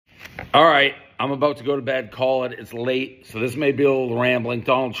All right, I'm about to go to bed, call it. It's late, so this may be a little rambling.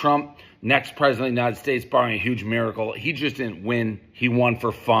 Donald Trump, next president of the United States, barring a huge miracle. He just didn't win. He won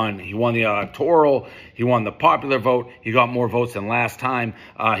for fun. He won the electoral. He won the popular vote. He got more votes than last time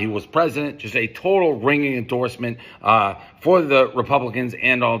he was president. Just a total ringing endorsement for the Republicans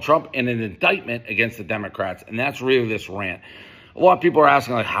and Donald Trump, and an indictment against the Democrats. And that's really this rant. A lot of people are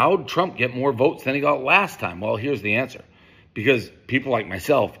asking, like, how did Trump get more votes than he got last time? Well, here's the answer. Because people like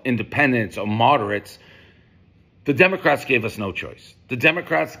myself, independents or moderates, the Democrats gave us no choice. The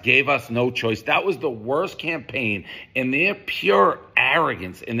Democrats gave us no choice. That was the worst campaign, and their pure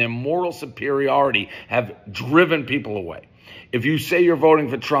arrogance and their moral superiority have driven people away. If you say you're voting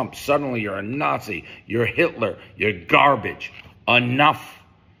for Trump, suddenly you're a Nazi, you're Hitler, you're garbage. Enough.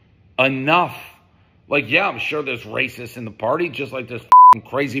 Enough. Like, yeah, I'm sure there's racists in the party, just like there's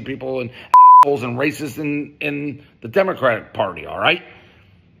crazy people and and racists in the Democratic Party, all right?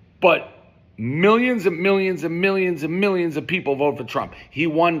 But millions and millions and millions and millions of people vote for Trump. He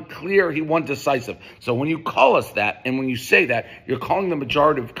won clear, he won decisive. So when you call us that, and when you say that, you're calling the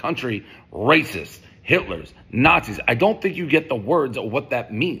majority of the country racists, Hitlers, Nazis. I don't think you get the words of what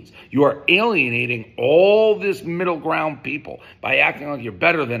that means. You are alienating all this middle ground people by acting like you're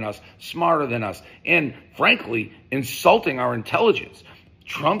better than us, smarter than us, and frankly, insulting our intelligence.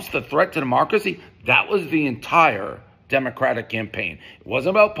 Trump's the threat to democracy. That was the entire Democratic campaign. It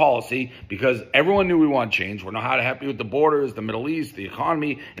wasn't about policy because everyone knew we want change. We're not happy with the borders, the Middle East, the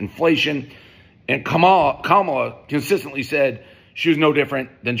economy, inflation. And Kamala consistently said she was no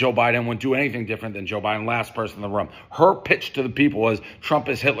different than Joe Biden, wouldn't do anything different than Joe Biden, last person in the room. Her pitch to the people was, Trump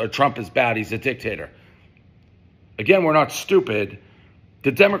is Hitler, Trump is bad, he's a dictator. Again, we're not stupid.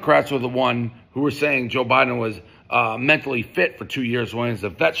 The Democrats were the one who were saying Joe Biden was mentally fit for 2 years when he was a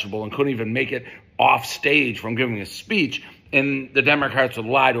vegetable and couldn't even make it off stage from giving a speech. And the Democrats would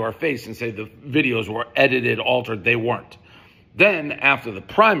lie to our face and say the videos were edited, altered. They weren't. Then, after the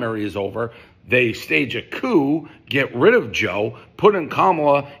primary is over, they stage a coup, get rid of Joe, put in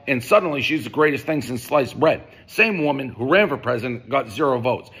Kamala, and suddenly she's the greatest thing since sliced bread. Same woman who ran for president got 0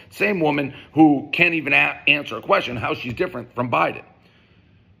 votes. Same woman who can't even answer a question how she's different from Biden.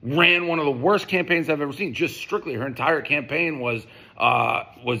 Ran one of the worst campaigns I've ever seen. Just strictly, her entire campaign was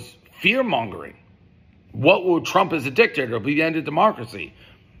fear-mongering. What will Trump as a dictator? It'll be the end of democracy.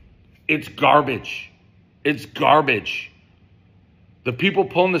 It's garbage. It's garbage. The people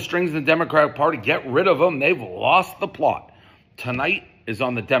pulling the strings in the Democratic Party, get rid of them. They've lost the plot. Tonight is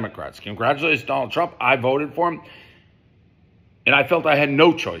on the Democrats. Congratulations, Donald Trump. I voted for him. And I felt I had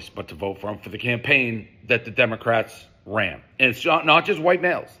no choice but to vote for him for the campaign that the Democrats ran. And it's not just white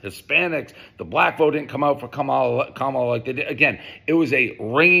males, Hispanics. The black vote didn't come out for Kamala like they did. Again, it was a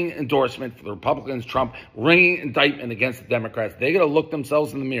ringing endorsement for the Republicans, Trump, ringing indictment against the Democrats. They got to look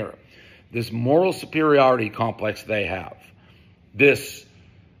themselves in the mirror. This moral superiority complex they have, this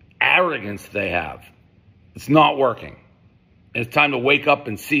arrogance they have, it's not working. And it's time to wake up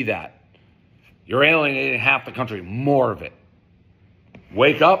and see that. You're alienating half the country, more of it.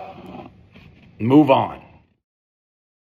 Wake up, move on.